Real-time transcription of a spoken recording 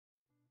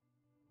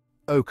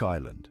Oak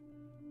Island.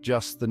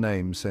 Just the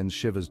name sends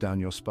shivers down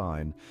your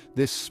spine.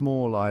 This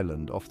small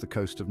island off the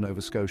coast of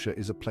Nova Scotia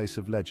is a place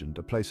of legend,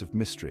 a place of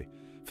mystery.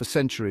 For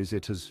centuries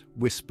it has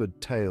whispered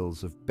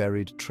tales of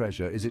buried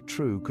treasure. Is it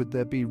true? Could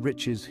there be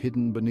riches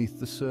hidden beneath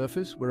the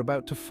surface? We're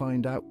about to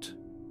find out.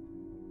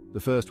 The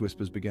first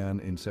whispers began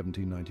in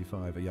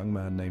 1795. A young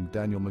man named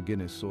Daniel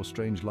McGuinness saw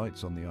strange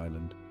lights on the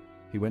island.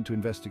 He went to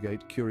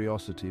investigate,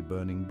 curiosity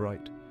burning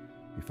bright.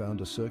 He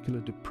found a circular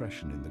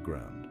depression in the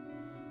ground.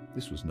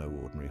 This was no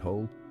ordinary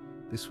hole.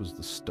 This was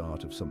the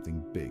start of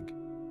something big.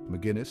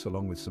 McGuinness,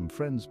 along with some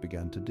friends,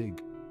 began to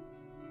dig.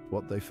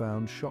 What they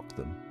found shocked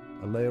them.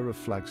 A layer of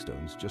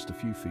flagstones just a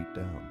few feet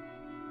down.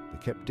 They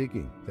kept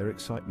digging, their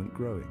excitement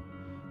growing.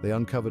 They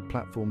uncovered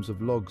platforms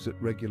of logs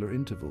at regular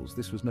intervals.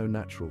 This was no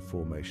natural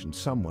formation.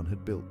 Someone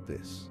had built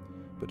this.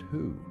 But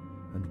who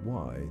and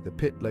why? The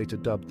pit, later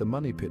dubbed the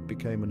Money Pit,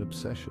 became an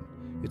obsession.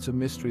 It's a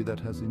mystery that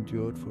has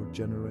endured for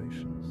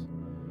generations.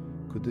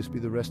 Could this be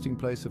the resting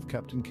place of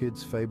Captain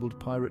Kidd's fabled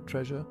pirate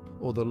treasure,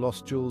 or the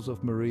lost jewels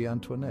of Marie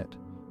Antoinette?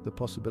 The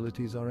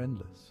possibilities are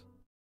endless.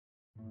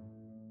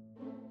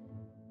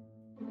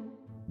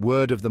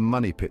 Word of the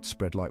Money Pit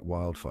spread like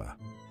wildfire.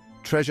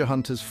 Treasure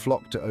hunters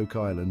flocked to Oak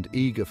Island,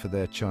 eager for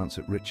their chance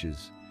at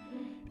riches.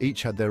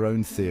 Each had their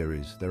own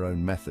theories, their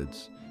own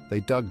methods. They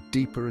dug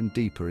deeper and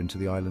deeper into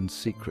the island's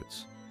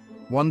secrets.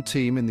 One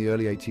team in the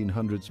early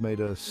 1800s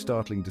made a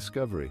startling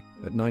discovery.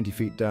 At 90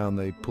 feet down,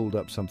 they pulled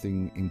up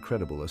something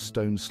incredible, a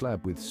stone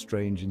slab with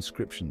strange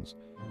inscriptions.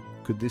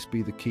 Could this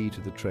be the key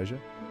to the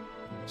treasure?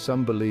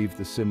 Some believe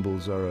the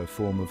symbols are a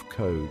form of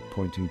code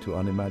pointing to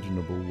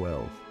unimaginable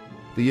wealth.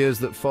 The years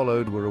that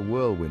followed were a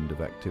whirlwind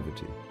of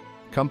activity.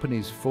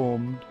 Companies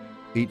formed,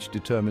 each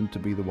determined to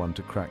be the one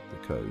to crack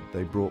the code.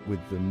 They brought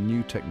with them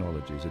new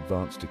technologies,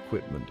 advanced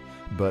equipment,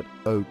 but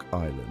Oak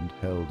Island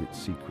held its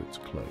secrets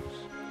close.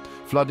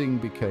 Flooding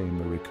became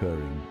a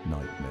recurring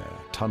nightmare.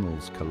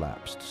 Tunnels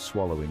collapsed,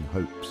 swallowing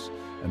hopes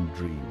and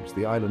dreams.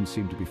 The island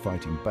seemed to be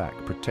fighting back,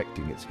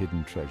 protecting its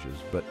hidden treasures,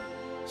 but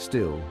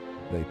still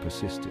they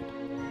persisted.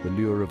 The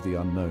lure of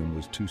the unknown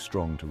was too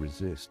strong to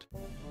resist.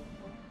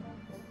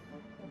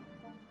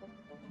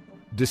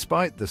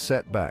 Despite the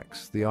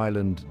setbacks, the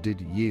island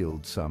did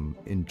yield some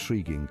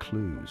intriguing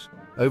clues.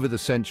 Over the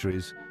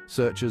centuries,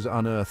 searchers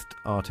unearthed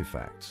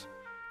artifacts.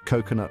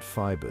 Coconut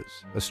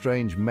fibers, a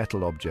strange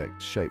metal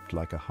object shaped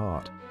like a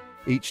heart.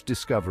 Each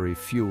discovery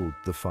fueled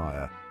the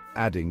fire,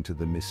 adding to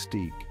the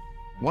mystique.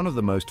 One of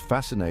the most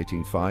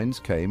fascinating finds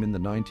came in the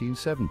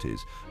 1970s.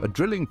 A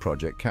drilling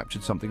project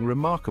captured something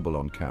remarkable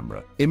on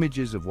camera.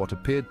 Images of what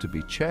appeared to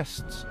be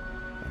chests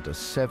and a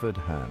severed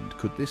hand.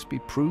 Could this be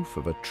proof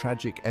of a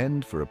tragic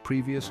end for a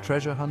previous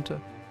treasure hunter?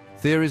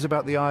 Theories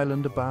about the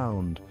island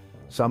abound.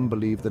 Some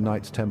believe the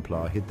Knights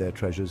Templar hid their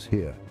treasures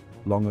here,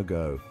 long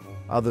ago.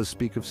 Others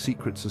speak of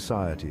secret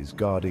societies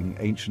guarding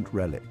ancient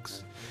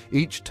relics.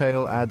 Each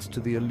tale adds to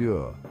the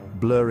allure,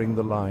 blurring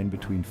the line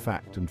between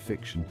fact and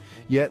fiction.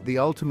 Yet the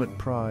ultimate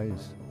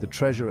prize, the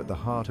treasure at the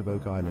heart of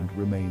Oak Island,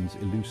 remains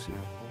elusive.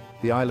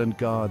 The island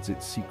guards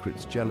its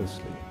secrets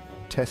jealously,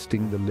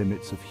 testing the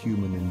limits of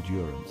human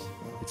endurance.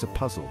 It's a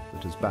puzzle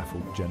that has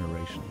baffled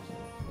generations.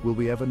 Will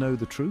we ever know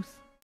the truth?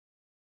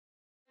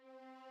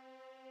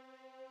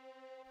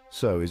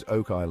 So, is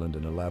Oak Island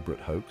an elaborate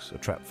hoax, a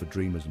trap for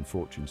dreamers and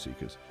fortune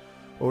seekers?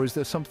 Or is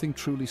there something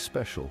truly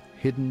special,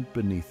 hidden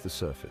beneath the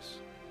surface?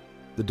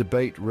 The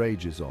debate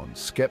rages on.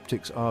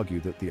 Skeptics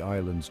argue that the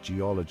island's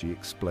geology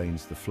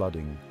explains the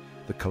flooding,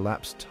 the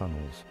collapsed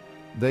tunnels.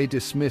 They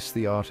dismiss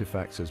the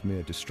artifacts as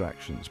mere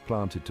distractions,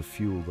 planted to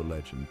fuel the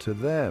legend. To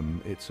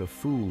them, it's a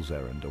fool's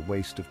errand, a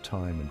waste of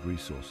time and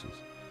resources.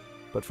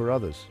 But for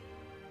others,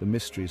 the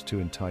mystery is too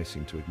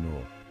enticing to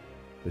ignore.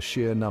 The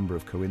sheer number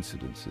of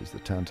coincidences, the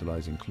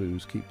tantalizing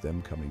clues, keep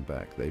them coming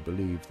back. They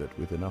believe that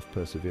with enough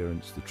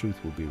perseverance, the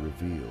truth will be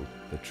revealed,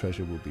 the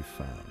treasure will be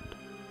found.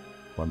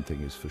 One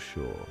thing is for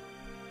sure.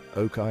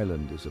 Oak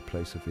Island is a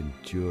place of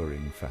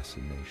enduring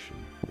fascination.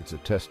 It's a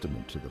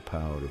testament to the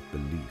power of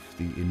belief,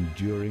 the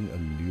enduring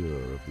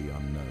allure of the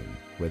unknown.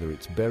 Whether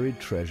it's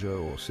buried treasure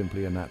or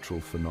simply a natural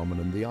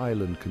phenomenon, the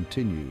island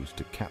continues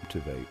to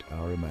captivate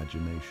our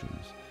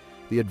imaginations.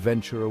 The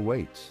adventure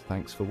awaits.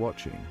 Thanks for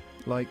watching.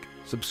 Like,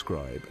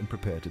 subscribe, and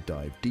prepare to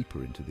dive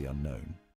deeper into the unknown.